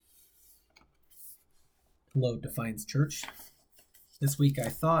Hello, Defiance Church. This week I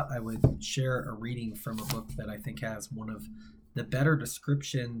thought I would share a reading from a book that I think has one of the better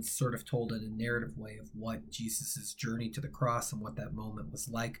descriptions, sort of told in a narrative way, of what Jesus' journey to the cross and what that moment was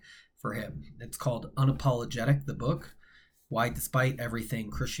like for him. It's called Unapologetic, the book. Why, despite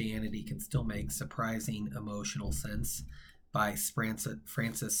everything, Christianity can still make surprising emotional sense by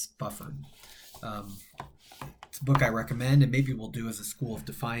Francis Bufford. Um, it's a book I recommend, and maybe we'll do as a School of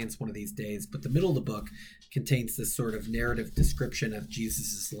Defiance one of these days. But the middle of the book contains this sort of narrative description of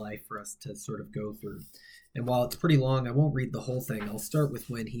Jesus's life for us to sort of go through. And while it's pretty long, I won't read the whole thing. I'll start with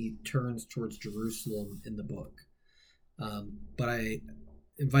when he turns towards Jerusalem in the book. But I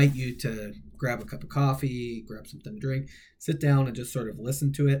invite you to grab a cup of coffee, grab something to drink, sit down and just sort of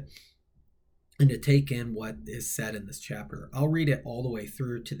listen to it and to take in what is said in this chapter. I'll read it all the way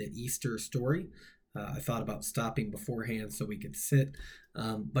through to the Easter story. I thought about stopping beforehand so we could sit,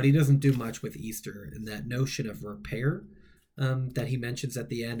 but he doesn't do much with Easter. And that notion of repair that he mentions at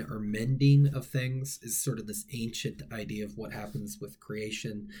the end, or mending of things, is sort of this ancient idea of what happens with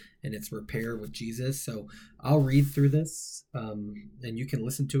creation and its repair with Jesus. So I'll read through this, and you can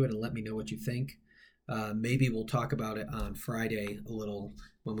listen to it and let me know what you think. Maybe we'll talk about it on Friday a little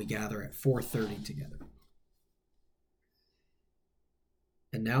when we gather at 4:30 together.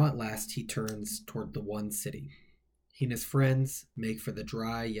 And now at last he turns toward the one city. He and his friends make for the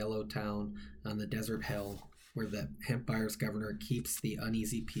dry, yellow town on the desert hill where the hemp buyer's governor keeps the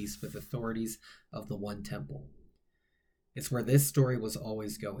uneasy peace with authorities of the one temple. It's where this story was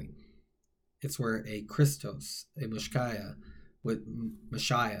always going. It's where a Christos, a Messiah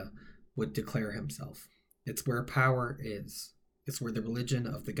would declare himself. It's where power is. It's where the religion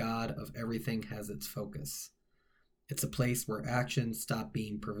of the God of everything has its focus. It's a place where actions stop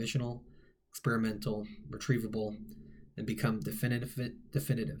being provisional, experimental, retrievable, and become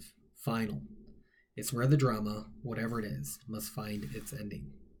definitive, final. It's where the drama, whatever it is, must find its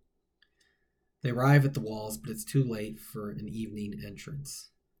ending. They arrive at the walls, but it's too late for an evening entrance.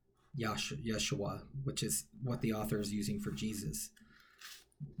 Yeshua, which is what the author is using for Jesus,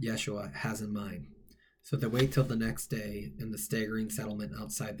 Yeshua has in mind. So they wait till the next day in the staggering settlement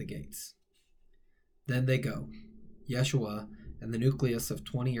outside the gates. Then they go. Yeshua and the nucleus of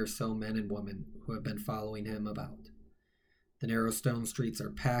 20 or so men and women who have been following him about. The narrow stone streets are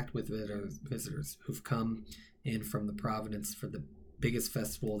packed with visitors who've come in from the province for the biggest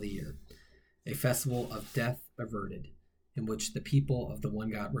festival of the year, a festival of death averted, in which the people of the one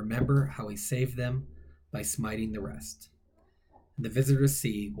God remember how he saved them by smiting the rest. And the visitors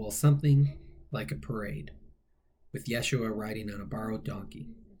see, well, something like a parade, with Yeshua riding on a borrowed donkey,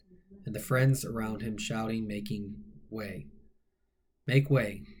 and the friends around him shouting, making way. Make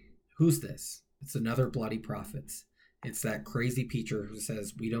way. Who's this? It's another bloody prophet. It's that crazy preacher who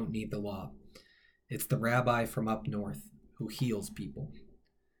says we don't need the law. It's the rabbi from up north who heals people.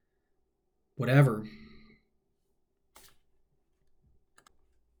 Whatever.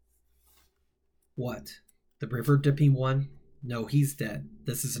 What? The river dipping one? No, he's dead.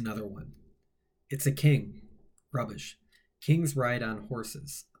 This is another one. It's a king. Rubbish. Kings ride on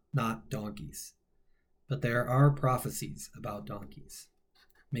horses, not donkeys. But there are prophecies about donkeys.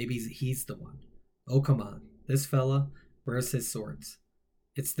 Maybe he's the one. Oh, come on. This fella, where's his swords?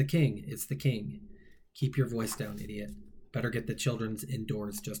 It's the king. It's the king. Keep your voice down, idiot. Better get the children's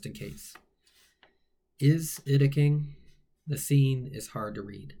indoors just in case. Is it a king? The scene is hard to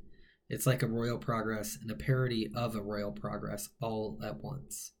read. It's like a royal progress and a parody of a royal progress all at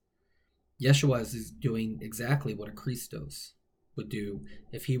once. Yeshua is doing exactly what a Christos would do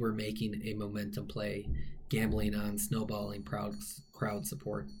if he were making a momentum play, gambling on snowballing crowd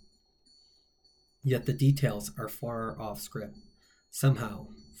support. Yet the details are far off script. Somehow,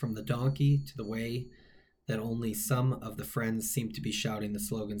 from the donkey to the way that only some of the friends seem to be shouting the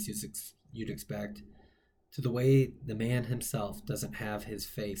slogans you'd expect, to the way the man himself doesn't have his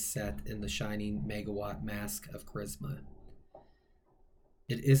face set in the shining megawatt mask of charisma.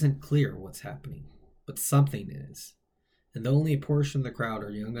 It isn't clear what's happening, but something is. And though only a portion of the crowd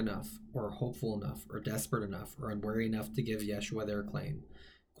are young enough, or hopeful enough, or desperate enough, or unwary enough to give Yeshua their claim,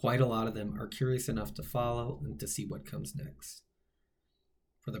 quite a lot of them are curious enough to follow and to see what comes next.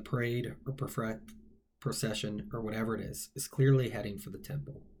 For the parade or procession, or whatever it is clearly heading for the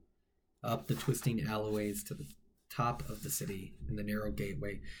temple, up the twisting alleyways to the top of the city in the narrow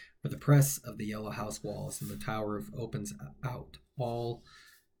gateway, where the press of the yellow house walls and the tower roof opens out all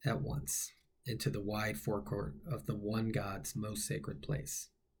at once into the wide forecourt of the one God's most sacred place.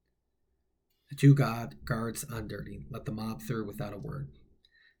 The two guards on dirty let the mob through without a word.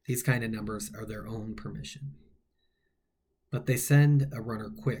 These kind of numbers are their own permission. But they send a runner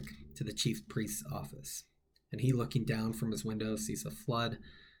quick to the chief priest's office. and he, looking down from his window, sees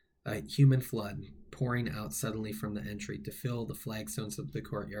a human flood, pouring out suddenly from the entry to fill the flagstones of the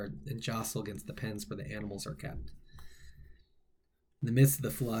courtyard and jostle against the pens where the animals are kept. In the midst of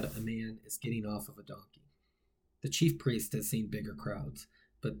the flood, a man is getting off of a donkey. The chief priest has seen bigger crowds,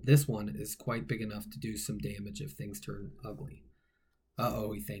 but this one is quite big enough to do some damage if things turn ugly.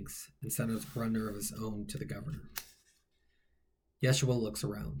 Uh-oh, he thinks, and sends a runner of his own to the governor. Yeshua looks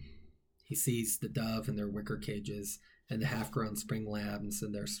around. He sees the dove in their wicker cages, and the half-grown spring lambs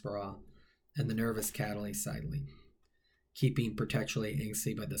in their straw, and the nervous cattle sidling, keeping perpetually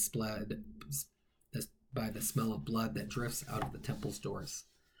angsty by the smell of blood that drifts out of the temple's doors.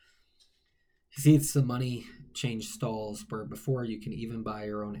 He sees the money change stalls where before you can even buy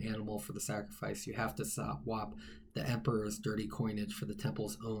your own animal for the sacrifice, you have to swap the emperor's dirty coinage for the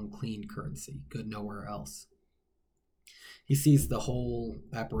temple's own clean currency, good nowhere else. He sees the whole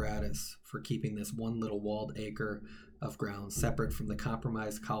apparatus for keeping this one little walled acre of ground separate from the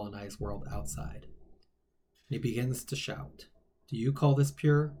compromised, colonized world outside. And he begins to shout, "Do you call this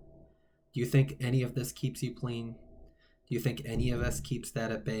pure? Do you think any of this keeps you clean? Do you think any of us keeps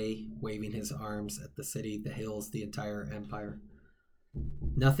that at bay, waving his arms at the city, the hills, the entire empire?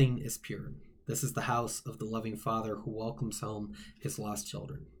 Nothing is pure. This is the house of the loving Father who welcomes home his lost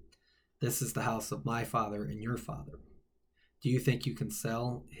children. This is the house of my Father and your Father. Do you think you can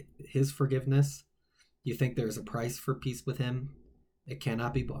sell his forgiveness? Do you think there is a price for peace with him? It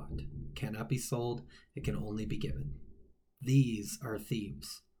cannot be bought, it cannot be sold, it can only be given. These are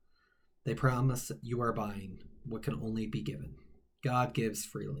thieves. They promise that you are buying what can only be given. God gives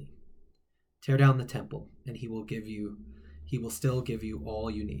freely. Tear down the temple, and he will still give you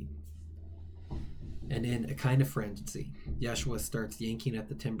all you need." And in a kind of frenzy, Yeshua starts yanking at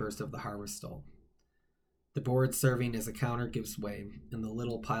the timbers of the harvest stall. The board serving as a counter gives way, and the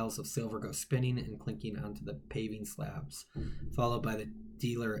little piles of silver go spinning and clinking onto the paving slabs, followed by the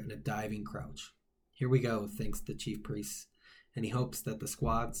dealer in a diving crouch. Here we go, thinks the chief priest, and he hopes that the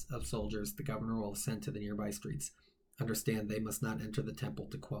squads of soldiers the governor will send to the nearby streets understand they must not enter the temple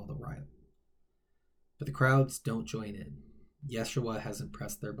to quell the riot. But the crowds don't join in. Yeshua hasn't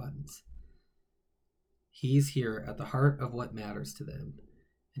pressed their buttons. He's here at the heart of what matters to them,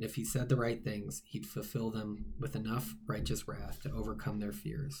 and if he said the right things, he'd fulfill them with enough righteous wrath to overcome their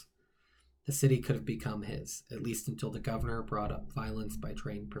fears. The city could have become his, at least until the governor brought up violence by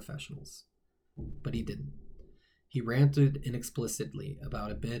trained professionals. But he didn't. He ranted inexplicitly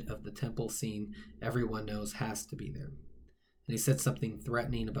about a bit of the temple scene everyone knows has to be there. And he said something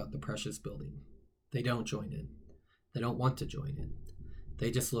threatening about the precious building. They don't join in. They don't want to join in.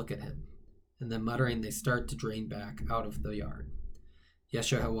 They just look at him. And then muttering, they start to drain back out of the yard.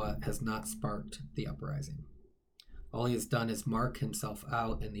 Yeshua has not sparked the uprising. All he has done is mark himself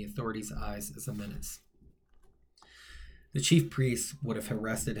out in the authorities' eyes as a menace. The chief priest would have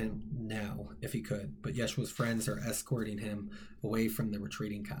arrested him now if he could, but Yeshua's friends are escorting him away from the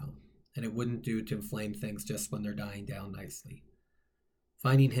retreating cow, and it wouldn't do to inflame things just when they're dying down nicely.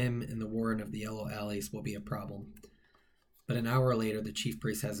 Finding him in the warren of the yellow alleys will be a problem, but an hour later the chief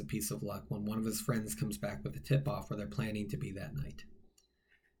priest has a piece of luck when one of his friends comes back with a tip-off where they're planning to be that night.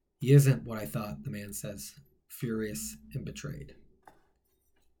 "He isn't what I thought," the man says, furious and betrayed.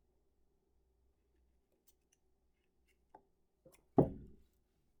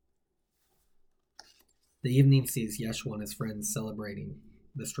 The evening sees Yeshua and his friends celebrating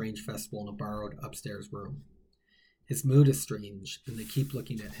the strange festival in a borrowed upstairs room. His mood is strange, and they keep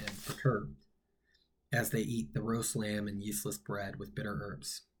looking at him, perturbed, as they eat the roast lamb and yeastless bread with bitter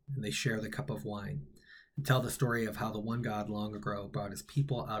herbs, and they share the cup of wine, and tell the story of how the one God long ago brought his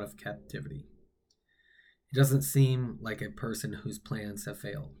people out of captivity. He doesn't seem like a person whose plans have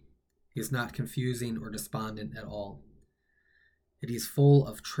failed. He is not confusing or despondent at all. It is full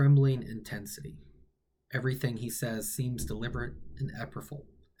of trembling intensity. Everything he says seems deliberate and effortful,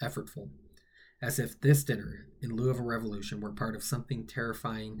 as if this dinner, in lieu of a revolution, were part of something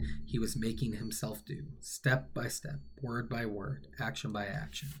terrifying he was making himself do, step by step, word by word, action by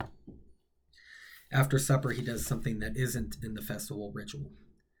action. After supper, he does something that isn't in the festival ritual.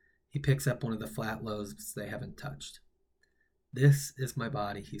 He picks up one of the flat loaves they haven't touched. "This is my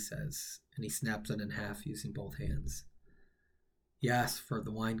body," he says, and he snaps it in half using both hands. He asks for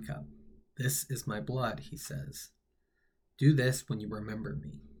the wine cup. "This is my blood," he says. "Do this when you remember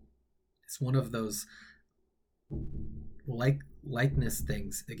me." It's one of those likeness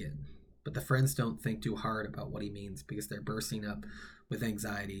things again, but the friends don't think too hard about what he means because they're bursting up with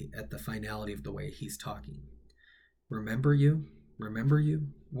anxiety at the finality of the way he's talking. "Remember you? Remember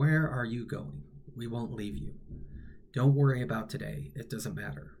you? Where are you going? We won't leave you. Don't worry about today. It doesn't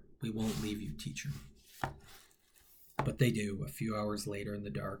matter. We won't leave you, teacher." But they do, a few hours later in the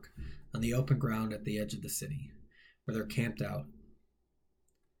dark, on the open ground at the edge of the city, where they're camped out.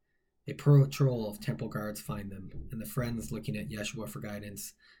 A patrol of temple guards find them, and the friends, looking at Yeshua for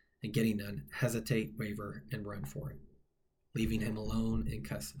guidance and getting none, hesitate, waver, and run for it, leaving him alone in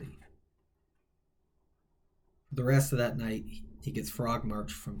custody. For the rest of that night, he gets frog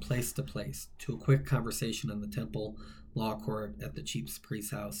marched from place to place, to a quick conversation on the temple law court at the chief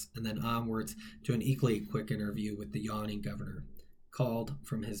priest's house, and then onwards to an equally quick interview with the yawning governor, called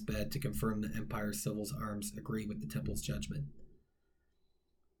from his bed to confirm the empire's civil arms agree with the temple's judgment.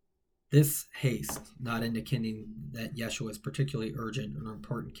 This haste, not indicating that Yeshua is particularly urgent or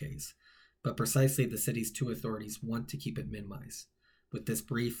important case, but precisely the city's two authorities want to keep it minimized, with this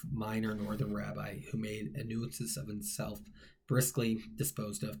brief, minor northern rabbi who made a nuisance of himself briskly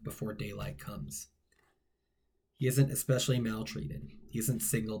disposed of before daylight comes. He isn't especially maltreated. He isn't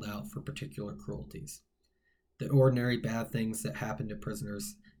singled out for particular cruelties. The ordinary bad things that happen to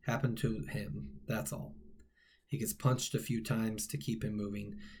prisoners happen to him, that's all. He gets punched a few times to keep him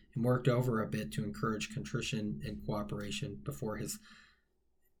moving, and worked over a bit to encourage contrition and cooperation before his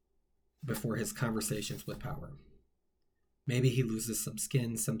conversations with power. Maybe he loses some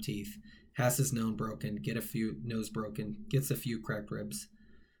skin, some teeth, has his nose broken, gets a few cracked ribs.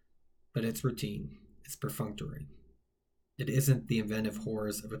 But it's routine. It's perfunctory. It isn't the inventive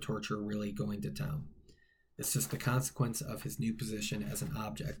horrors of a torturer really going to town. It's just the consequence of his new position as an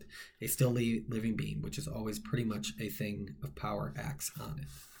object, a still living being, which is always pretty much a thing of power acts on it.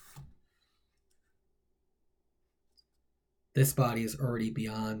 This body is already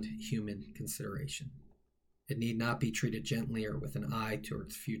beyond human consideration. It need not be treated gently or with an eye to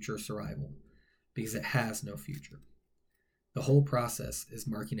its future survival, because it has no future. The whole process is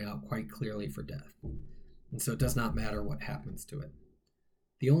marking out quite clearly for death, and so it does not matter what happens to it.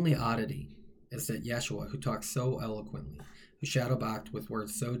 The only oddity is that Yeshua, who talks so eloquently, who shadowboxed with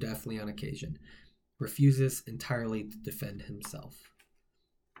words so deftly on occasion, refuses entirely to defend himself.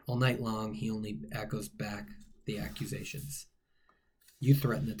 All night long, he only echoes back the accusations. You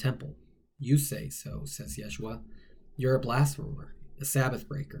threaten the temple. You say so, says Yeshua. You're a blasphemer, a Sabbath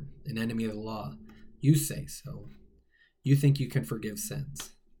breaker, an enemy of the law. You say so. You think you can forgive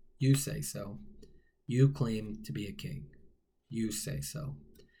sins. You say so. You claim to be a king. You say so.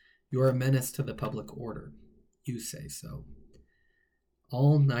 You are a menace to the public order. You say so.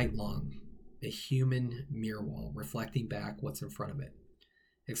 All night long, a human mirror wall reflecting back what's in front of it,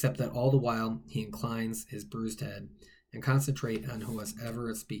 except that all the while he inclines his bruised head and concentrates on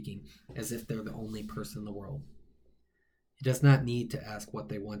whoever is speaking as if they're the only person in the world. He does not need to ask what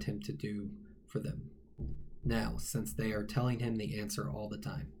they want him to do for them now, since they are telling him the answer all the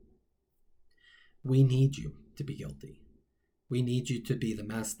time. We need you to be guilty. We need you to be the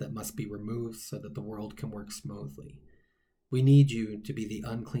mess that must be removed so that the world can work smoothly. We need you to be the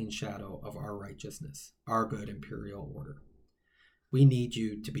unclean shadow of our righteousness, our good imperial order. We need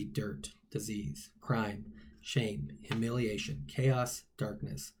you to be dirt, disease, crime, shame, humiliation, chaos,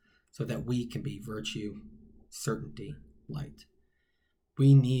 darkness, so that we can be virtue, certainty, light.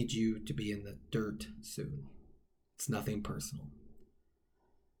 We need you to be in the dirt soon. It's nothing personal.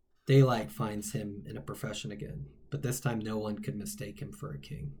 Daylight finds him in a profession again, but this time no one could mistake him for a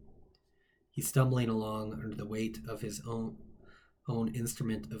king. He's stumbling along under the weight of his own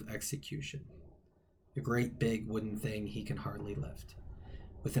instrument of execution, a great big wooden thing he can hardly lift,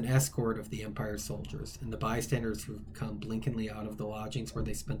 with an escort of the Empire's soldiers, and the bystanders who've come blinkingly out of the lodgings where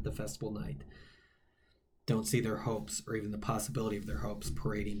they spent the festival night don't see their hopes, or even the possibility of their hopes,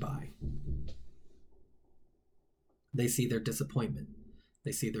 parading by. They see their disappointment.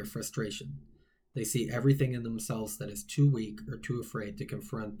 They see their frustration. They see everything in themselves that is too weak or too afraid to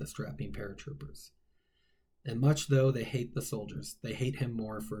confront the strapping paratroopers. And much though they hate the soldiers, they hate him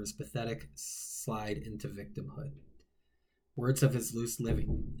more for his pathetic slide into victimhood. Words of his loose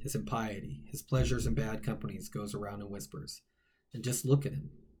living, his impiety, his pleasures in bad companies goes around in whispers. And just look at him.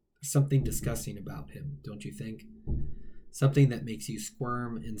 There's something disgusting about him, don't you think? Something that makes you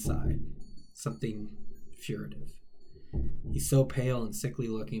squirm inside. Something furtive. He's so pale and sickly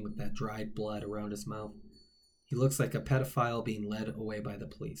looking with that dried blood around his mouth. He looks like a pedophile being led away by the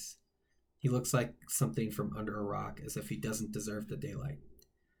police. He looks like something from under a rock, as if he doesn't deserve the daylight.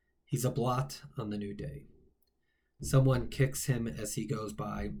 He's a blot on the new day. Someone kicks him as he goes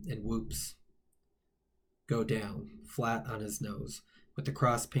by, and whoops go down, flat on his nose, with the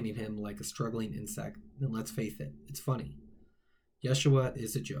cross pinning him like a struggling insect. And let's face it, it's funny. Yeshua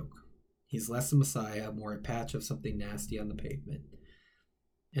is a joke. He's less a Messiah, more a patch of something nasty on the pavement.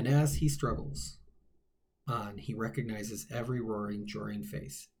 And as he struggles on, he recognizes every roaring, joring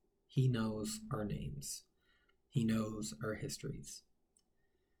face. He knows our names. He knows our histories.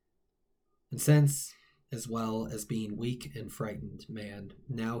 And since, as well as being weak and frightened man,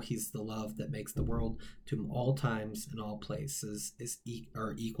 now he's the love that makes the world, to whom all times and all places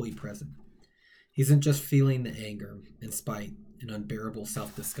are equally present. He isn't just feeling the anger and spite and unbearable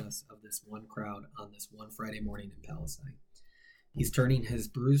self-disgust of this one crowd on this one Friday morning in Palestine. He's turning his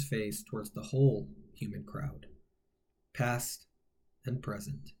bruised face towards the whole human crowd, past and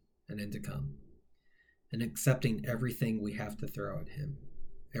present and in to come, and accepting everything we have to throw at him,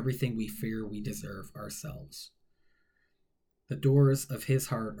 everything we fear we deserve ourselves. The doors of his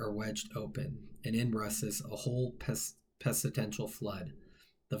heart are wedged open, and in rushes a whole pestilential flood,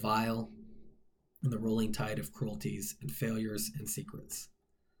 the vile and the rolling tide of cruelties and failures and secrets.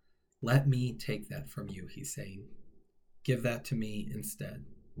 Let me take that from you, he's saying. Give that to me instead.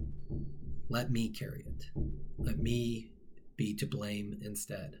 Let me carry it. Let me be to blame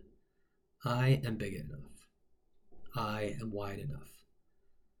instead. I am big enough. I am wide enough.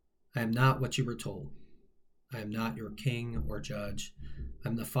 I am not what you were told. I am not your king or judge. I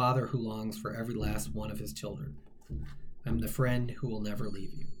am the father who longs for every last one of his children. I am the friend who will never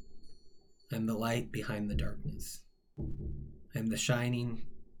leave you. I am the light behind the darkness. I am the shining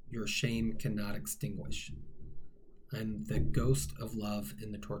your shame cannot extinguish. I am the ghost of love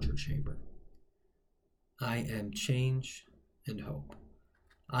in the torture chamber. I am change and hope.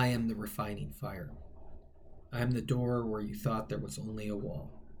 I am the refining fire. I am the door where you thought there was only a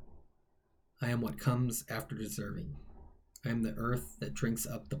wall. I am what comes after deserving. I am the earth that drinks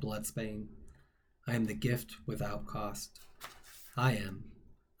up the blood-stain. I am the gift without cost. I am.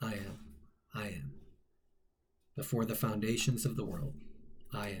 Before the foundations of the world,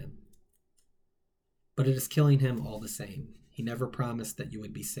 I am. But it is killing him all the same. He never promised that you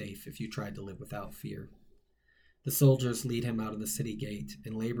would be safe if you tried to live without fear. The soldiers lead him out of the city gate,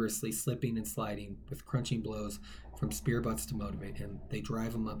 and laboriously slipping and sliding, with crunching blows from spear butts to motivate him, they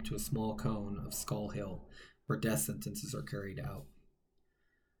drive him up to a small cone of Skull Hill, where death sentences are carried out.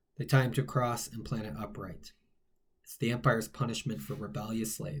 They tie him to a cross and plant it upright. It's the Empire's punishment for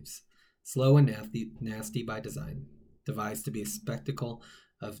rebellious slaves, slow and nasty by design, devised to be a spectacle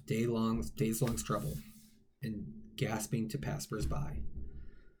of days-long struggle and gasping to passers-by.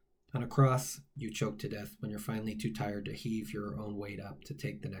 On a cross, you choke to death when you're finally too tired to heave your own weight up to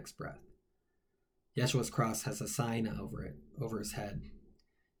take the next breath. Yeshua's cross has a sign over his head.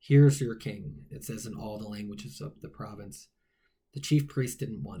 Here's your king, it says in all the languages of the province. The chief priest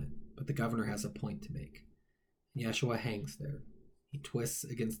didn't want it, but the governor has a point to make. And Yeshua hangs there. He twists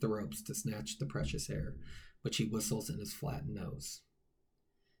against the ropes to snatch the precious air, which he whistles in his flattened nose.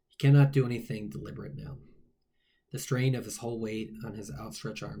 He cannot do anything deliberate now. The strain of his whole weight on his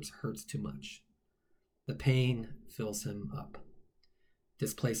outstretched arms hurts too much. The pain fills him up,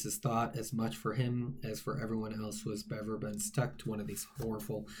 displaces thought as much for him as for everyone else who has ever been stuck to one of these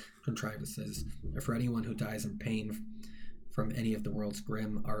horrible contrivances, or for anyone who dies in pain from any of the world's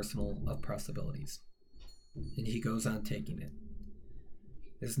grim arsenal of possibilities. And he goes on taking it.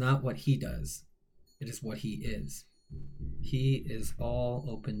 It is not what he does, it is what he is. He is all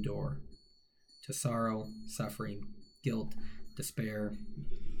open door to sorrow, suffering, guilt, despair,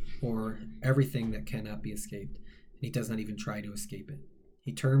 or everything that cannot be escaped, and he does not even try to escape it.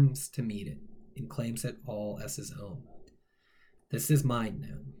 He turns to meet it and claims it all as his own. This is mine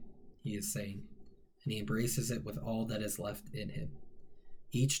now, he is saying, and he embraces it with all that is left in him.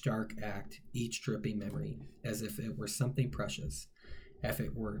 Each dark act, each dripping memory, as if it were something precious, as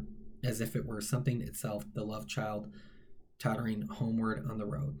if it were something itself, the loved child tottering homeward on the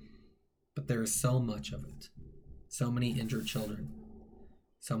road. But there is so much of it, so many injured children,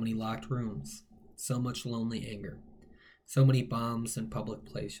 so many locked rooms, so much lonely anger, so many bombs in public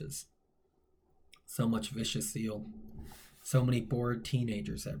places, so much vicious zeal, so many bored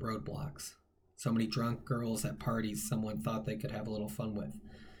teenagers at roadblocks, so many drunk girls at parties someone thought they could have a little fun with,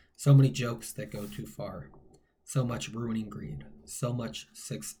 so many jokes that go too far, so much ruining greed, so much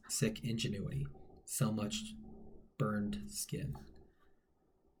sick ingenuity, so much burned skin.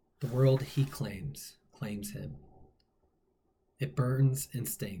 The world he claims him. It burns and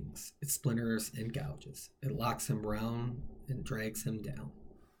stings, it splinters and gouges, it locks him round and drags him down.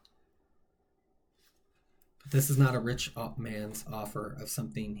 But this is not a rich man's offer of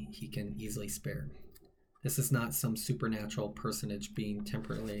something he can easily spare. This is not some supernatural personage being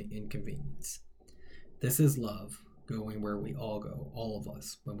temporarily inconvenienced. This is love going where we all go, all of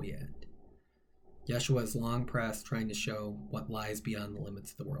us, when we end. Yeshua is long pressed trying to show what lies beyond the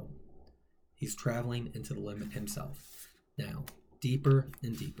limits of the world. He's traveling into the limit himself, now, deeper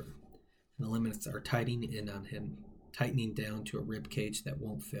and deeper, and the limits are tightening in on him, tightening down to a rib cage that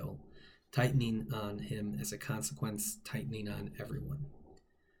won't fill, tightening on him as a consequence, tightening on everyone.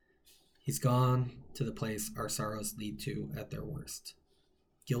 He's gone to the place our sorrows lead to at their worst.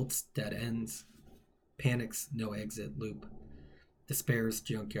 Guilt's dead ends, panic's no exit loop, despair's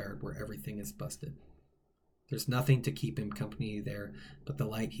junkyard where everything is busted. There's nothing to keep him company there but the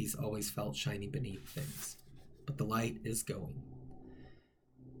light he's always felt shining beneath things. But the light is going.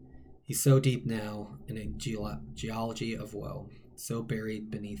 He's so deep now in a geology of woe, so buried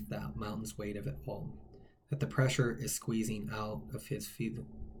beneath that mountain's weight of it all, that the pressure is squeezing out of his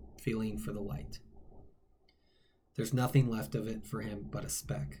feeling for the light. There's nothing left of it for him but a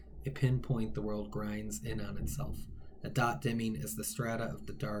speck, a pinpoint the world grinds in on itself, a dot dimming as the strata of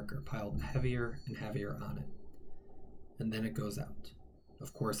the dark are piled heavier and heavier on it. And then it goes out.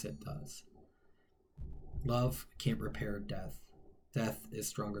 Of course it does. Love can't repair death. Death is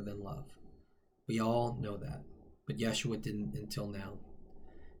stronger than love. We all know that, but Yeshua didn't until now.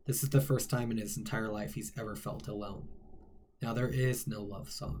 This is the first time in his entire life he's ever felt alone. Now there is no love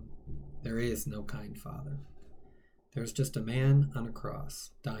song. There is no kind father. There's just a man on a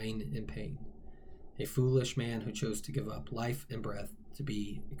cross, dying in pain. A foolish man who chose to give up life and breath to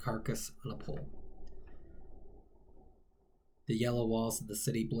be a carcass on a pole. The yellow walls of the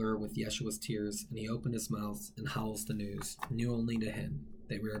city blur with Yeshua's tears, and he opened his mouth and howls the news, new only to him,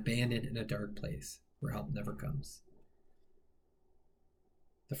 that we are abandoned in a dark place, where help never comes.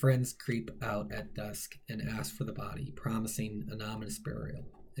 The friends creep out at dusk and ask for the body, promising an ominous burial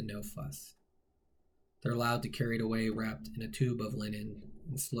and no fuss. They're allowed to carry it away wrapped in a tube of linen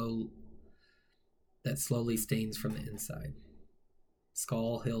that slowly stains from the inside.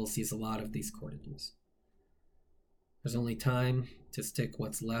 Skull Hill sees a lot of these cordages. There's only time to stick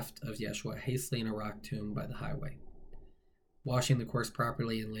what's left of Yeshua hastily in a rock tomb by the highway. Washing the corpse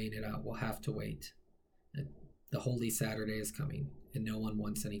properly and laying it out will have to wait. The Holy Saturday is coming, and no one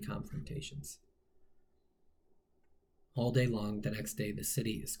wants any confrontations. All day long, the next day, the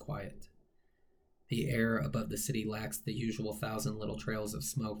city is quiet. The air above the city lacks the usual 1,000 little trails of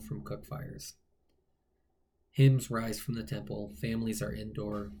smoke from cook fires. Hymns rise from the temple, families are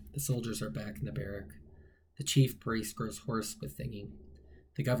indoor, the soldiers are back in the barrack. The chief priest grows hoarse with thinking.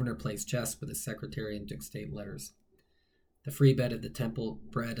 The governor plays chess with his secretary and dictates letters. The free bread of the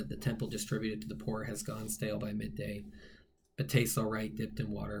temple distributed to the poor has gone stale by midday, but tastes all right dipped in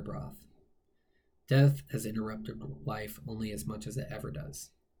water broth. Death has interrupted life only as much as it ever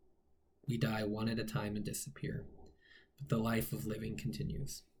does. We die one at a time and disappear, but the life of living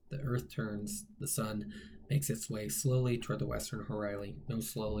continues. The earth turns, the sun makes its way slowly toward the western horizon, no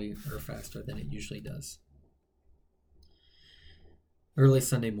slowly or faster than it usually does. Early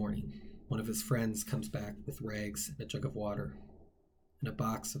Sunday morning, one of his friends comes back with rags and a jug of water, and a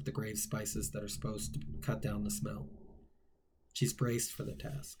box of the grave spices that are supposed to cut down the smell. She's braced for the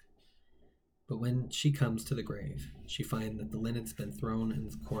task. But when she comes to the grave, she finds that the linen's been thrown in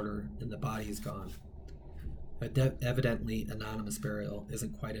the corner and the body is gone. Evidently, anonymous burial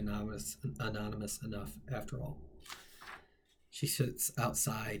isn't quite anonymous enough after all. She sits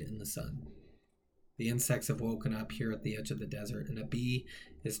outside in the sun. The insects have woken up here at the edge of the desert, and a bee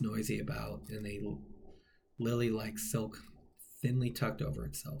is noisy about in a lily-like silk thinly tucked over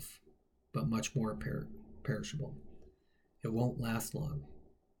itself, but much more perishable. It won't last long.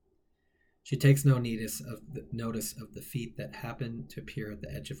 She takes no notice of the feet that happen to appear at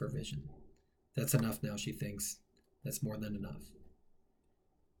the edge of her vision. That's enough now, she thinks. That's more than enough.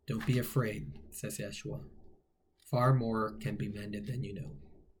 Don't be afraid, says Yeshua. Far more can be mended than you know.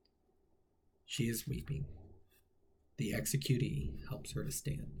 She is weeping. The executee helps her to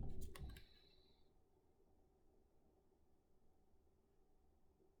stand.